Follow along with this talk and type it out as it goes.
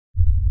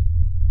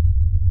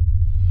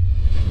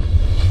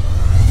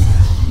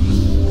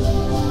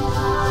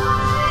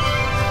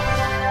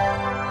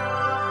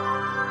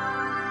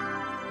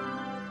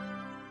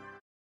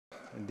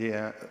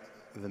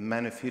the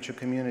ManuFuture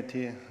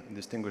community,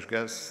 distinguished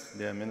guests,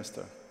 dear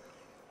Minister.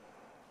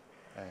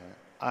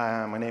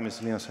 My name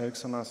is Linas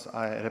Eriksonas.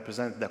 I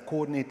represent the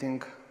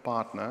coordinating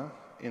partner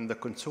in the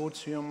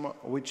consortium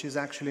which is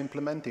actually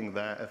implementing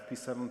the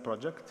FP7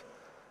 project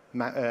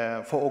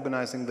for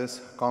organizing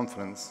this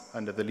conference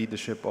under the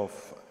leadership of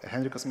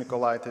Henrikas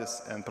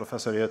Mykolaitis and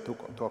Professor Ria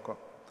Toko.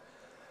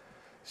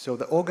 So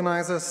the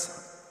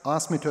organizers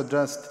asked me to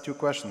address 2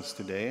 questions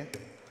today,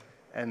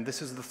 and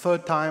this is the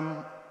 3rd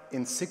time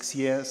in 6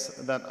 years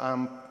that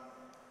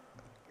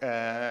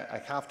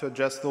I have to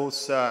address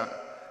those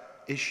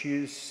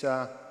issues,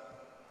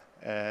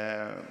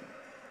 and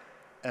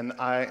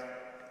I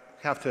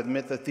have to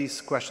admit that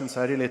these questions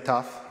are really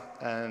tough,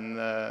 and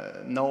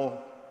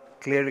no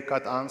clearly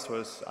cut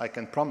answers I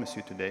can promise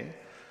you today.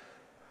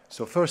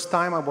 So first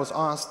time I was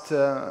asked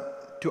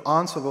to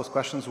answer those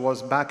questions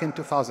was back in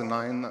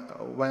 2009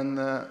 when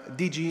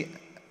DG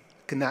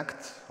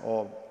Connect,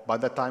 or by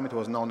that time it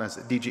was known as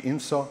DG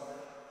INSO,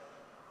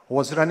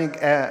 was running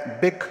a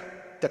big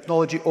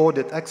technology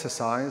audit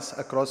exercise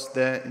across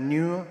the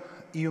new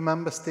EU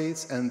member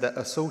states and the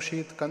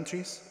associate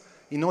countries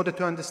in order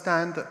to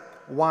understand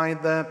why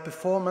the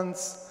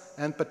performance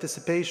and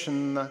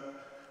participation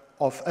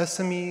of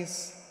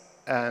SMEs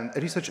and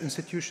research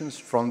institutions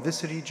from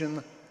this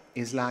region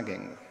is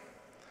lagging.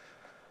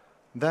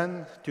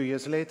 Then, 2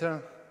 years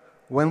later,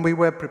 when we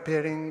were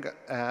preparing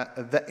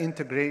the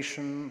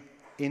integration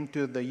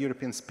into the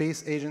European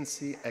Space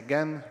Agency,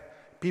 again,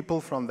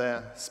 people from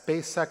the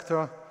space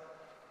sector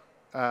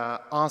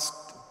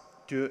asked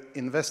to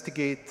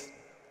investigate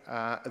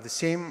the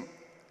same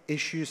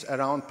issues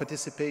around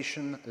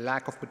participation,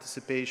 lack of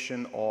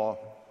participation, or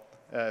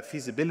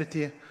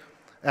feasibility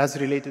as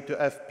related to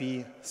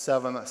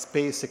FP7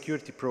 space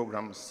security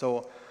programs.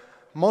 So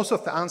most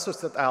of the answers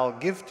that I'll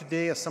give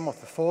today, some of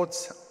the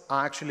thoughts,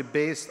 are actually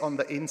based on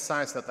the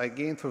insights that I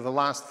gained through the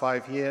last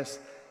 5 years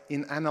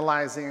in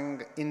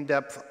analyzing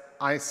in-depth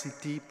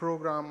ICT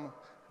program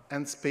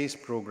and space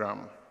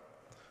program.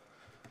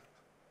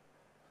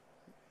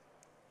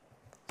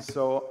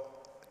 So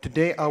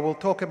today I will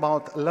talk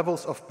about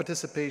levels of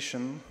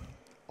participation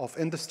of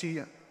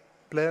industry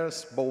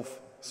players, both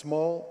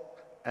small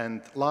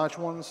and large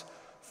ones,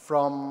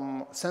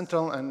 from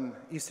Central and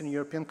Eastern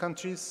European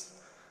countries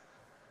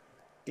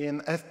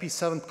in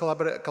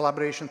FP7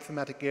 collaboration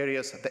thematic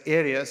areas, the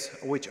areas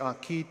which are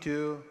key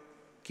to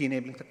key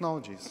enabling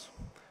technologies.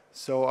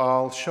 So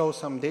I'll show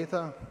some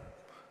data.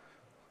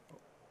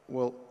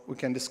 We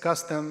can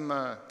discuss them,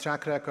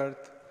 track record.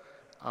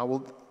 I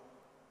will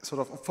sort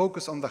of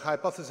focus on the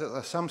hypothesis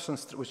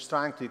assumptions which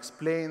trying to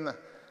explain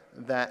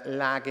the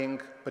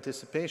lagging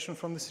participation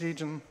from this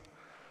region.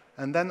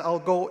 And then I'll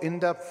go in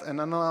depth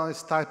and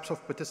analyze types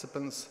of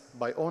participants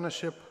by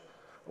ownership.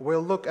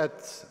 We'll look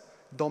at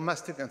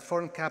domestic and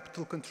foreign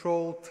capital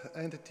controlled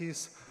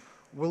entities.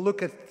 We'll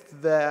look at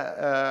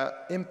the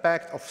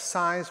impact of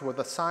size,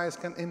 whether size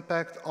can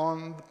impact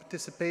on the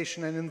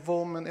participation and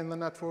involvement in the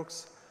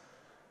networks,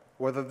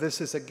 whether this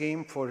is a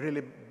game for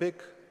really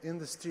big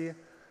industry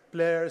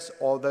players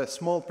or the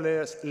small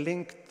players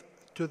linked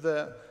to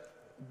the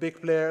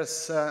big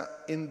players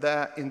in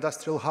the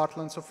industrial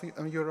heartlands of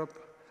Europe.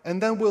 And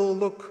then we'll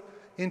look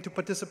into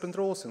participant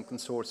roles in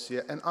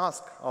consortia and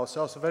ask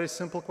ourselves a very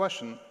simple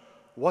question.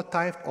 What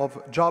type of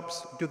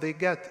jobs do they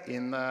get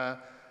in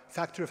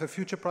Factory of the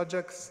Future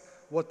projects?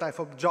 What type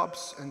of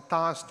jobs and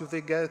tasks do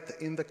they get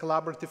in the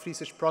collaborative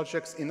research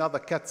projects in other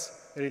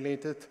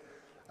CATS-related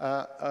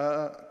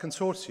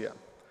consortia?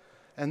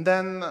 And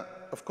then,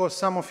 of course,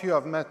 some of you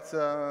have met,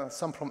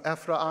 some from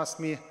EFRA asked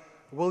me,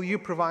 will you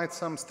provide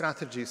some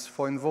strategies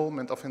for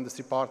involvement of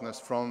industry partners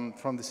from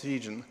this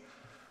region?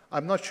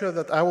 I'm not sure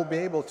that I will be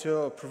able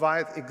to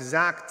provide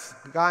exact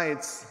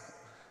guides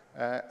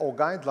or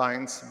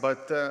guidelines,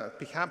 but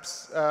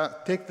perhaps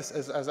take this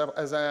as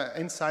an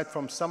insight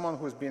from someone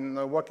who's been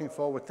working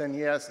for over 10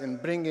 years in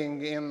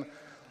bringing in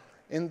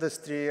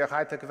industry,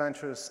 high-tech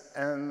ventures,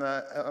 and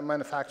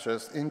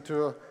manufacturers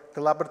into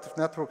collaborative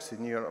networks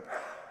in Europe.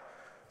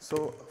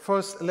 So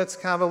first, let's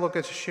have a look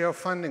at the share of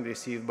funding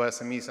received by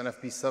SMEs and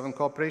FP7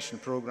 cooperation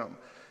program.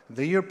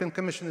 The European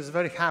Commission is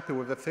very happy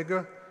with the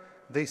figure.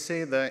 They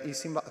say the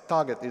EC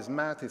target is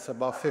met. It's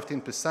about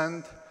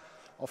 15%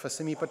 of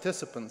SME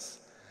participants.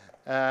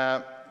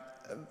 The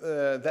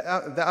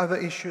other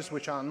issues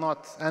which are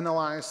not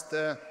analyzed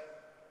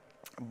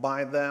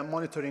by the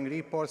monitoring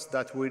reports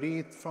that we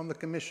read from the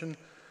Commission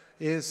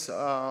is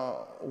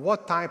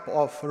what type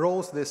of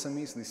roles the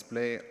SMEs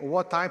display,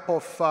 what type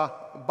of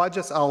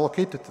budgets are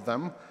allocated to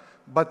them,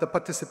 but the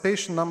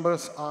participation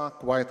numbers are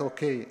quite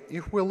okay.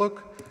 If we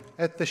look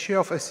at the share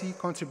of SE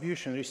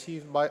contribution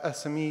received by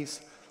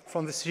SMEs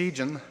from this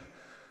region,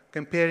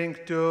 comparing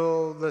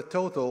to the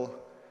total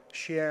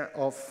share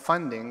of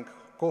funding,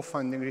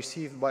 co-funding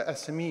received by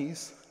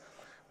SMEs,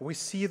 we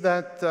see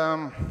that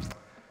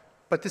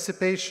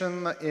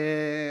participation,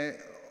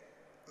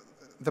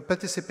 the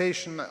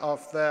participation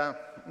of the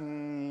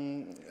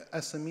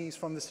SMEs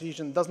from this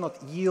region does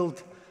not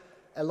yield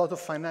a lot of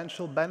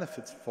financial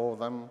benefits for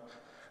them.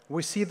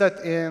 we see that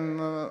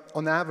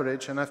on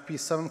average, in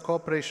FP7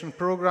 cooperation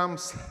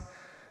programs,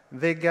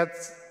 they get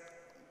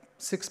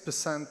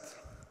 6%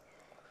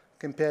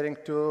 comparing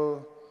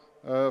to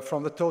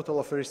from the total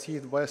of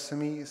received by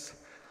SMEs.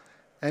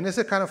 And it's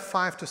a kind of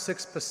 5 to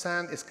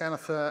 6% is kind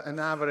of an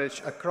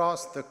average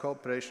across the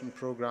cooperation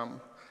program.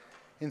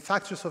 In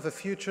Factors of the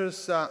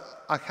Futures,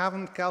 I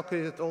haven't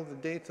calculated all the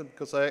data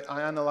because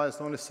I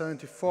analyzed only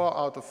 74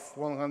 out of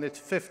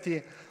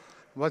 150,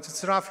 but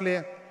it's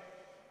roughly,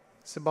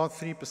 it's about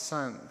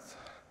 3%.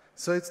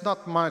 So it's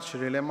not much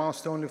really,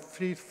 amounts to only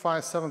 3,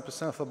 5,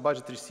 7% of the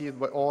budget received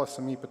by all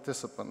SME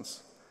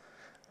participants.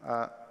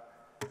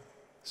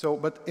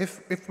 But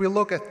if we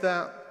look at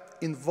the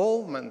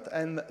involvement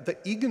and the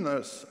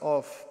eagerness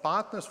of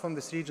partners from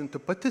this region to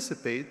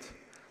participate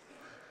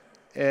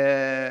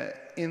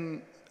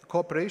in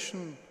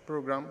cooperation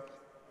program,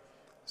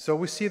 so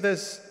we see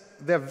this,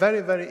 they're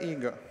very, very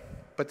eager.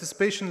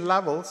 Participation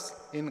levels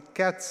in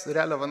CAT's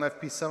relevant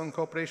FP7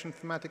 cooperation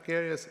thematic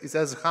areas is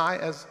as high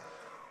as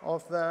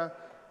of the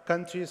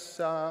countries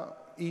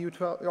EU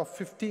 12 or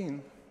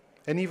 15,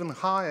 and even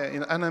higher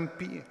in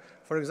NMP.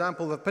 For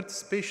example, the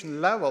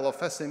participation level of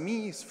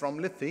SMEs from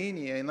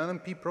Lithuania in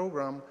NMP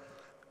program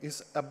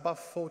is above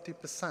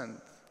 40%.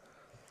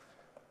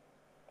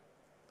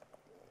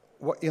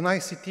 In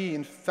ICT,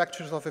 in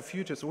Factors of the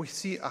Futures, we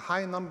see a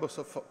high number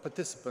of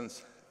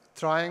participants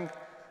trying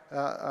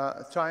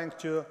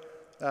to,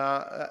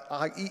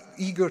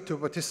 eager to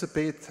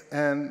participate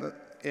and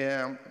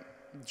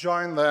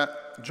join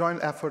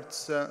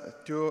efforts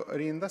to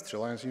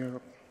reindustrialize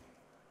Europe.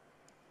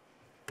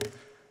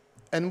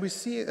 And we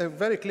see a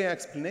very clear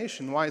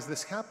explanation why is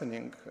this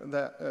happening.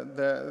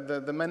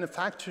 The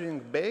manufacturing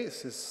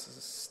base is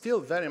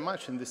still very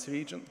much in this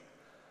region.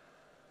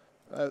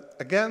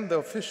 Again, the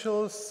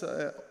officials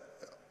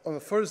on the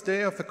first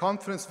day of the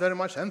conference very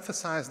much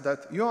emphasized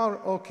that you are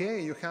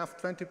okay, you have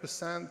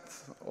 20%,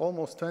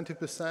 almost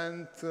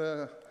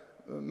 20%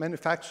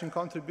 manufacturing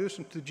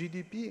contribution to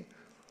GDP.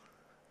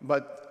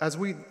 But as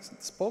we've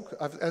spoken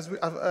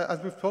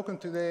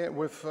today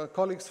with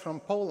colleagues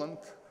from Poland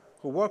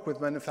who work with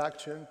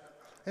manufacturing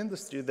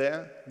industry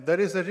there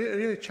is a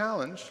really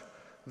challenge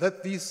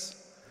that this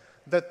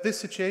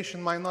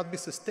situation might not be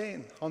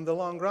sustained on the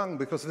long run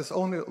because there's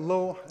only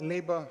low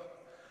labor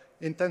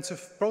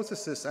intensive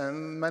processes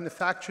and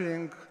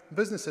manufacturing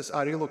businesses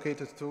are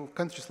relocated to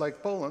countries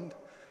like Poland.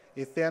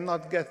 If they are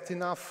not get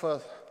enough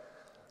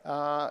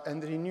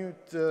and renewed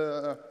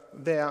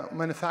their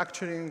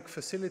manufacturing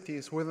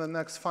facilities within the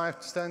next 5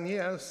 to 10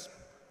 years,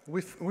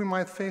 we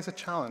might face a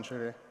challenge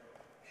really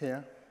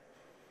here.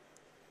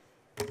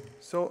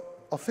 So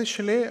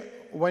officially,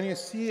 when you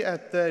see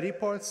at the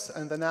reports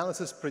and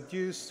analysis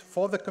produced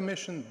for the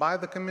Commission, by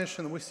the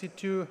Commission, we see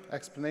two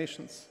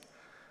explanations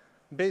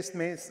based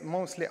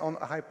mostly on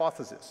a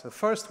hypothesis. The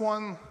first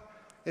one,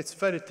 it's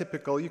very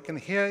typical. You can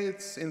hear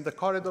it in the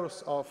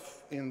corridors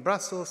in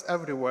Brussels,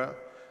 everywhere.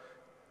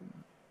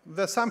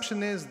 The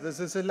assumption is that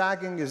this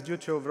lagging is due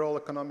to overall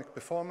economic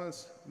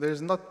performance.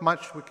 There's not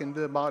much we can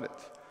do about it.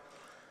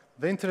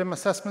 The interim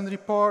assessment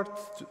report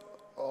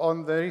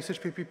on the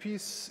research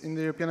PPPs in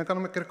the European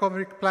Economic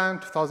Recovery Plan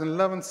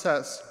 2011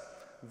 says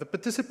the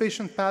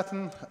participation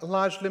pattern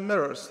largely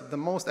mirrors the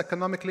most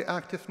economically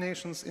active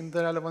nations in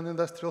the relevant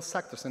industrial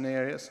sectors and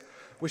areas,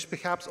 which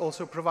perhaps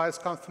also provides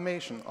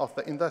confirmation of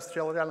the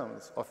industrial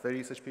relevance of the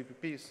research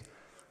PPPs.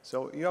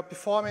 So you are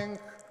performing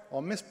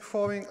or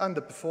misperforming,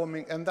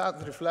 underperforming, and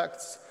that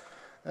reflects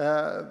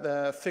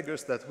the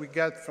figures that we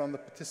get from the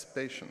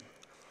participation.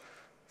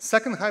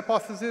 Second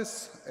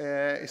hypothesis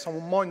is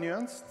somewhat more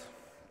nuanced.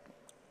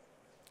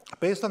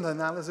 Based on the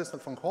analysis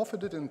that Von Hofe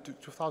did in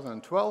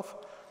 2012,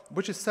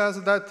 which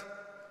says that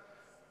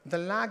the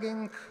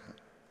lagging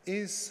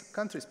is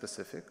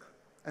country-specific,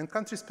 and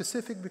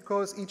country-specific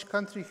because each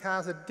country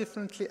has a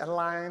differently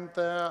aligned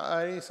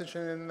research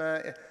and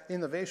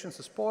innovation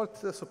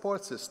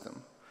support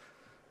system.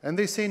 And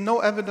they say no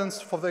evidence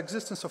for the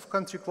existence of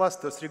country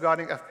clusters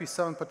regarding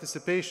FP7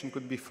 participation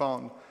could be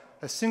found.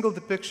 A single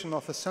depiction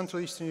of a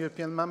Central Eastern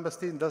European member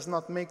state does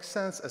not make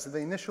sense as the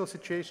initial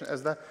situation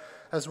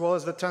as well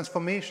as the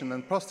transformation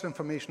and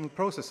post-transformational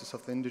processes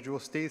of the individual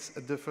states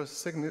differ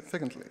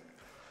significantly.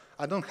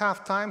 I don't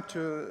have time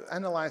to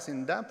analyze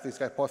in depth these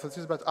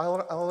hypotheses, but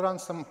I'll run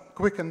some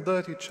quick and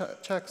dirty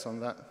checks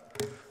on that.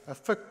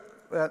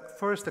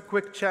 First, a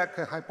quick check,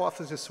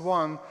 hypothesis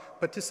 1,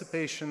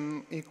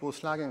 participation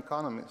equals lagging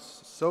economies.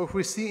 So if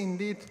we see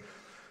indeed,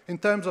 in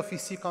terms of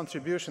EC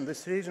contribution,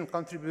 this region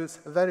contributes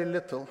very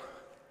little.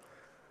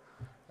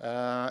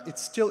 It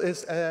still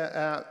is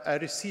a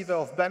receiver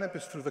of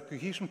benefits through the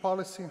cohesion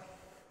policy.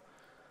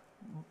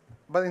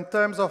 But in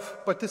terms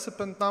of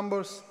participant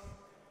numbers,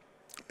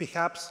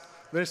 perhaps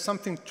there is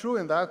something true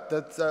in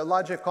that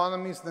larger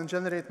economies then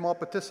generate more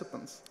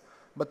participants.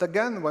 But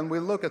again, when we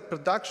look at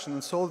production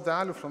and sold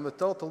value from the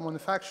total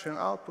manufacturing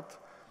output,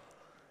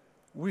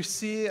 we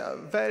see a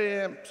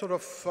very sort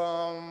of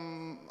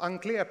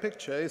unclear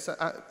picture.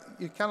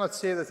 You cannot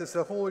say that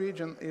the whole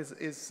region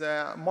is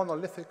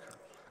monolithic.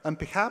 And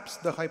perhaps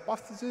the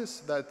hypothesis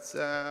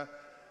that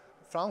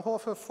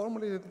Fraunhofer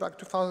formulated back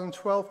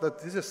 2012 that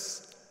this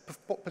is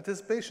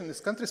participation is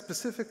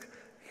country-specific,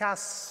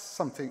 has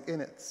something in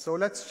it. So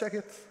let's check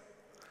it.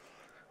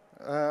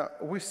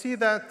 We see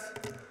that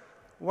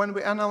when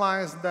we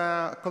analyze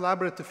the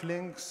collaborative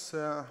links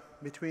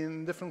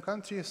between different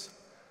countries,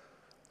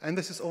 and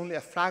this is only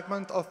a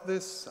fragment of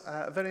this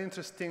very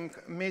interesting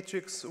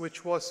matrix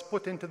which was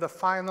put into the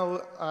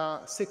final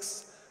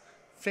 6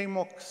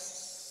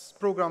 frameworks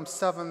program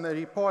 7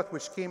 report,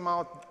 which came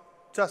out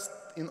just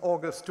in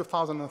August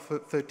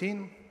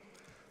 2013.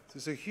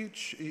 This is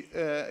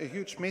a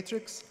huge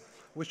matrix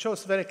which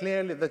shows very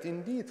clearly that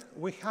indeed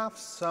we have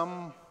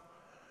some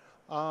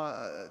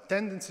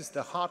tendencies,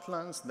 the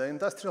heartlands, the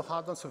industrial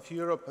heartlands of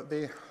Europe,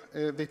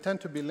 they tend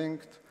to be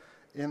linked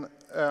in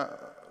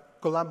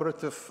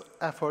collaborative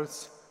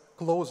efforts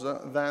closer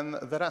than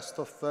the rest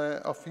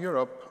of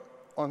Europe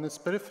on its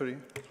periphery.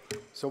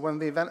 So when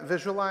we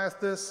visualize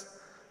this,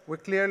 we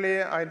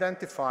clearly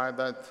identify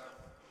that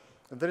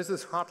there is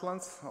this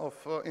heartlands of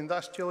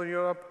industrial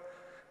Europe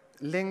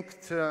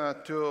linked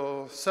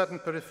to certain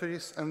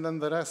peripheries, and then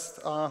the rest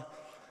are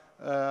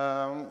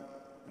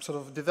sort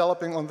of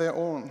developing on their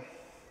own.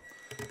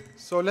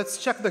 So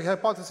let's check the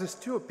hypothesis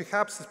too.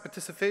 Perhaps this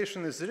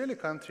participation is really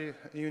country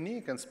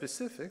unique and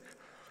specific.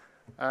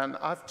 And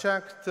I've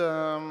checked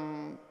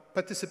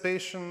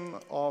participation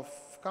of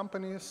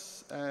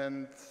companies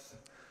and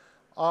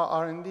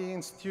R&D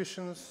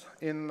institutions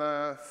in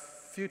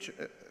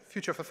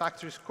Future for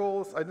Factories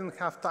calls. I didn't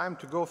have time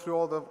to go through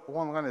all the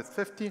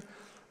 150.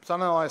 So I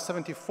analyzed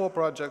 74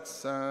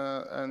 projects,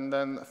 and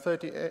then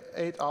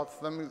 38 out of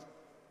them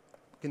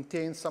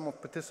contain some of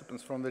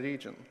participants from the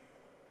region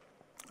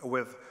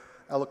with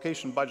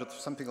allocation budget of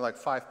something like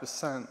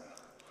 5%.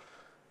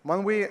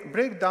 When we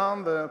break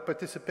down the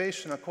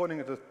participation according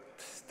to the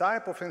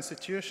type of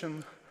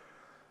institution,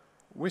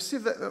 we see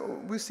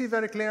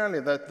very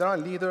clearly that there are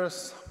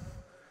leaders,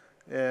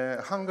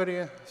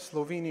 Hungary,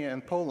 Slovenia,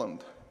 and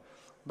Poland.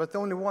 But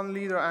only one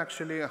leader,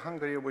 actually,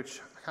 Hungary,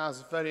 which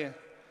has very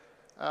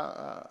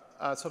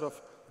sort of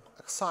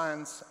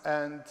science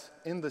and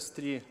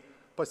industry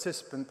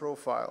participant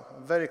profile,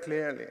 very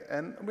clearly.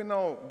 And we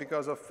know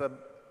because of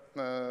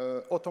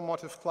the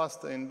automotive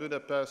cluster in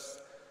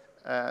Budapest,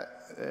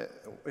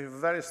 with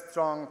very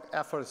strong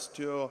efforts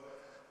to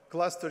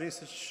cluster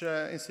research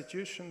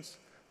institutions,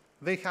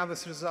 they have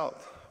this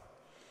result.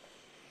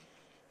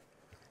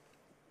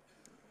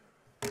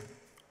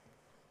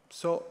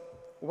 So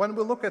when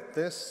we look at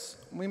this,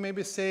 we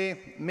maybe say,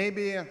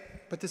 maybe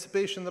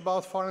participation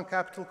about foreign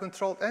capital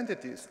controlled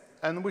entities.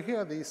 And we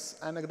hear these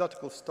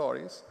anecdotal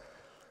stories.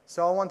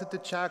 So I wanted to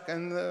check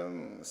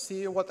and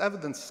see what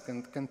evidence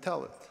can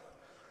tell it.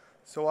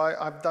 So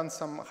I've done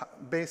some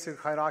basic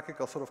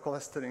hierarchical sort of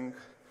clustering.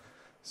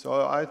 So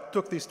I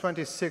took these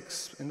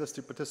 26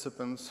 industry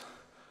participants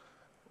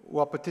who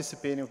are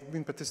participating, who've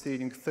been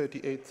participating in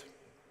 38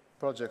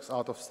 projects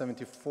out of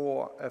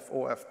 74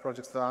 FOF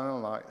projects that are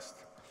analyzed.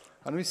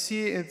 And we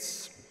see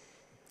it's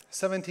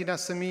 17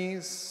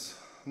 SMEs,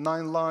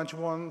 9 large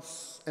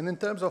ones. And in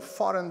terms of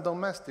foreign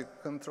domestic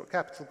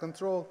capital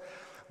control,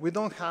 we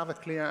don't have a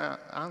clear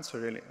answer,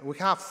 really. We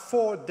have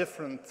 4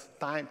 different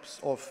types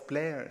of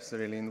players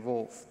really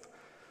involved.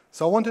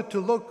 So I wanted to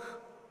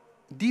look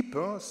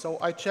deeper, so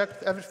I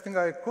checked everything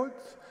I could.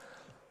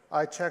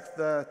 I checked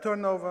the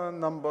turnover,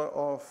 number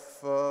of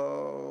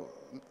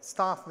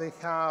staff they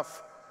have,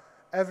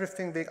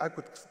 everything I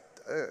could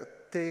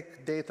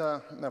take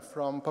data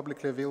from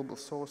publicly available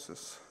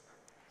sources.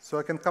 So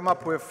I can come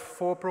up with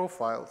 4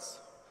 profiles.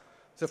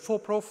 The 4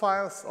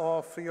 profiles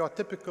of your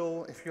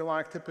typical, if you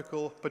like,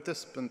 typical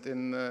participant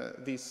in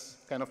these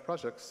kind of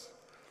projects.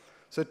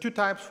 So 2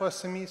 types for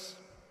SMEs.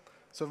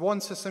 So one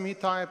SME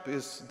type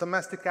is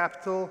domestic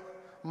capital,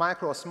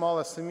 micro or small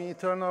SME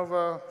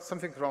turnover,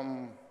 something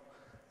from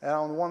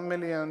around 1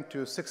 million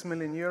to 6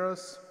 million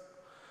euros.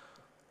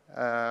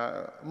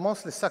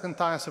 Mostly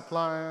second-tier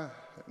supplier,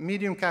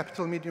 medium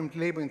capital, medium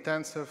labor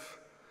intensive.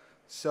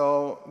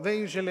 So they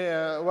usually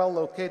are well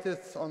located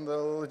on the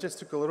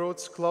logistical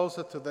routes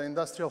closer to the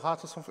industrial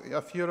hearts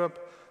of Europe,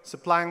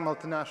 supplying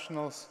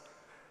multinationals,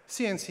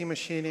 CNC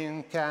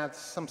machining, CAD,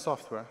 some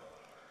software.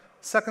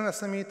 Second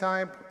SME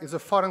type is a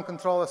foreign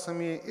control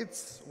SME.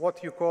 It's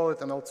what you call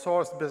it, an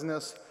outsourced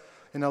business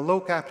in a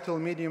low capital,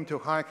 medium to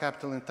high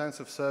capital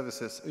intensive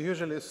services,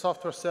 usually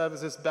software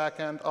services,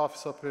 back-end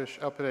office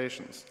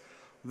operations.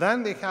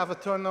 Then they have a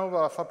turnover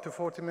of up to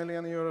 40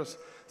 million euros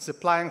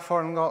supplying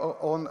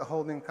foreign-owned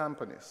holding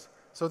companies.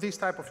 So these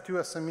type of 2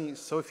 SMEs.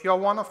 So if you're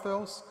one of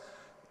those,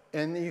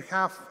 and you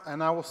have,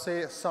 and I will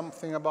say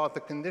something about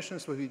the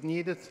conditions that we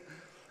needed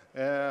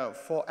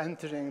for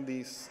entering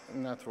these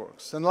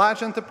networks. And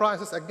large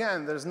enterprises,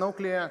 again, there's no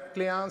clear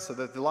answer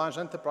that the large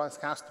enterprise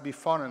has to be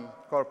foreign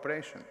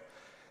corporation.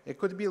 It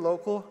could be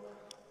local,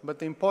 but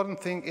the important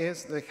thing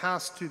is there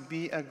has to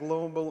be a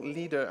global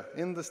leader,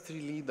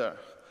 industry leader,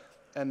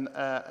 and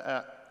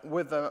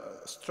with a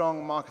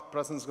strong market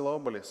presence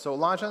globally. So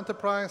large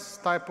enterprise,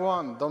 type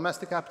 1,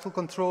 domestic capital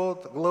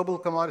controlled, global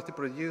commodity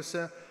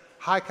producer,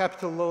 high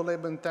capital, low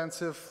labor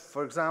intensive,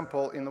 for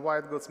example, in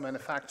white goods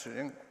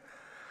manufacturing.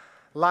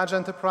 Large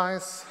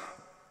enterprise,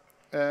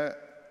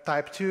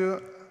 type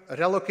 2,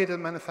 relocated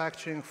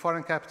manufacturing,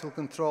 foreign capital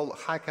control,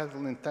 high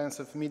capital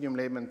intensive, medium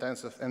labor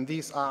intensive, and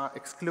these are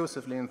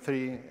exclusively in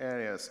 3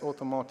 areas: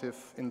 automotive,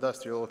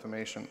 industrial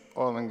automation,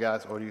 oil and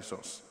gas, or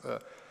resource.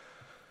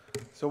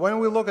 So when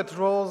we look at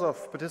roles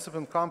of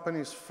participant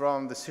companies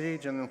from this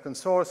region and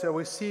consortia,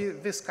 we see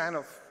this kind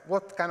of,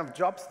 what kind of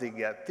jobs they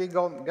get. They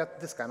get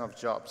this kind of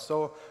jobs.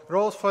 So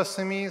roles for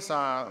SMEs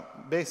are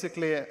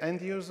basically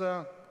end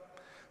user,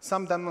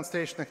 some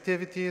demonstration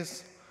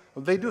activities.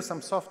 They do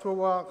some software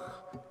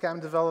work, CAM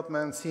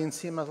development,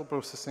 CNC metal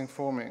processing,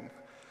 forming.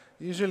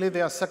 Usually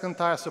they are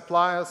second-tier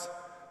suppliers.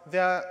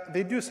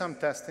 They do some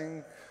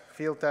testing,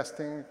 field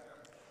testing.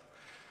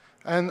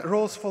 And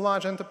roles for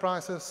large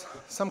enterprises,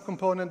 some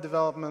component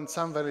development,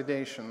 some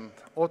validation.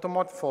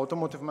 For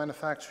automotive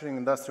manufacturing,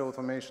 industrial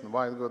automation,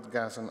 white goods,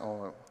 gas and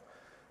oil.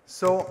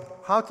 So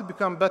how to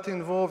become better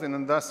involved in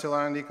industrial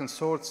R&D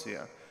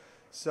consortia?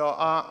 So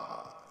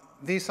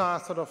these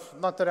are sort of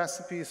not the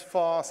recipes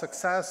for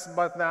success,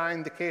 but they are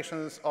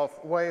indications of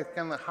where you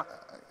can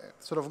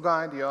sort of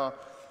guide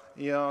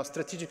your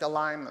strategic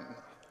alignment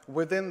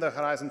within the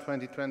Horizon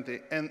 2020,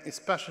 and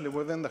especially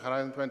within the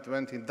Horizon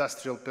 2020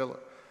 industrial pillar.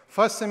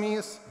 For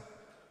SMEs,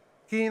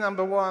 key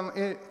number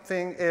 1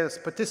 thing is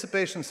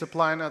participation in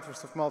supply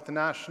networks of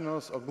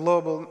multinationals or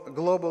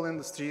global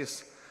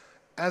industries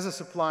as a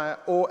supplier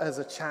or as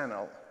a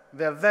channel.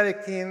 They're very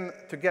keen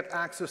to get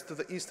access to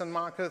the Eastern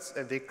markets,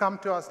 and they come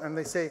to us and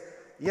they say,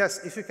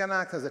 yes, if you can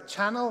act as a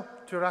channel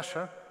to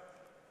Russia,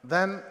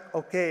 then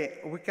okay,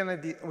 we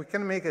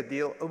can make a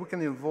deal, we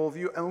can involve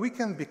you, and we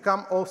can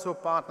become also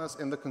partners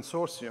in the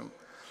consortium.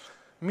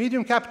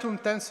 Medium capital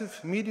intensive,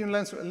 medium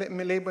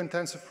labor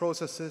intensive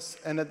processes,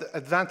 and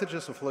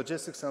advantages of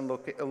logistics and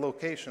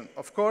location.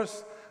 Of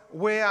course,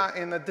 we are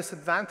in a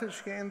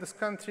disadvantage here in this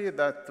country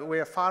that we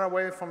are far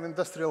away from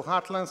industrial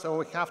heartlands, so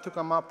we have to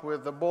come up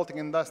with the Baltic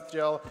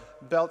Industrial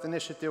Belt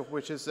Initiative,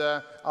 which is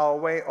our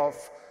way of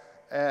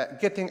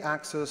getting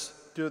access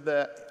to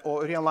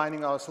or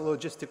realigning us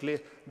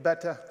logistically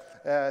better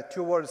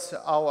towards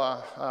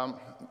our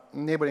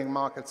neighboring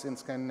markets in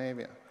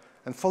Scandinavia.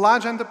 And for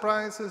large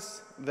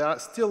enterprises, there are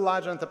still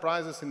large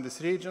enterprises in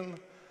this region.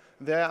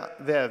 They're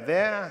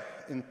there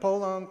in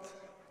Poland,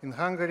 in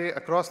Hungary,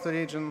 across the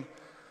region.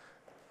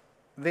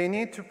 They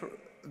need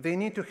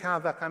to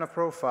have that kind of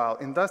profile: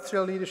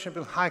 industrial leadership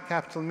in high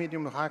capital,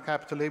 medium to high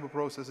capital labor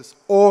processes,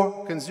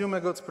 or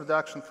consumer goods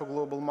production for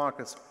global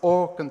markets,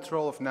 or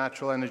control of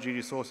natural energy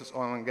resources,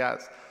 oil and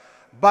gas.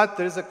 But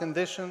there is a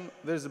condition,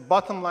 there is a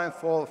bottom line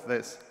for all of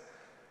this.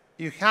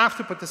 You have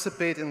to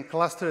participate in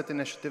clustered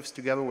initiatives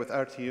together with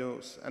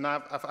RTOs. And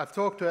I've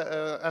talked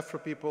to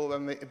EFRA people,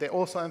 and they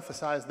also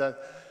emphasize that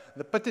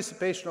the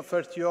participation of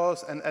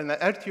RTOs and the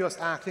RTOs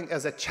acting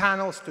as a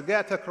channels to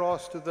get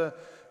across to the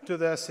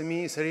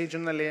SMEs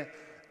regionally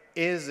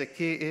is a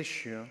key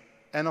issue.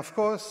 And of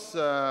course,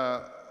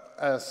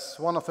 as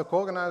one of the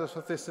co-organizers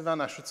of this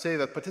event, I should say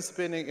that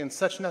participating in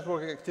such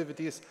networking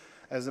activities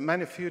as the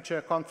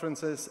ManuFuture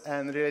conferences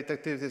and related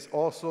activities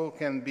also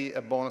can be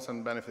a bonus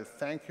and benefit.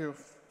 Thank you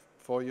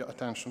for your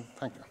attention.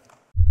 Thank you.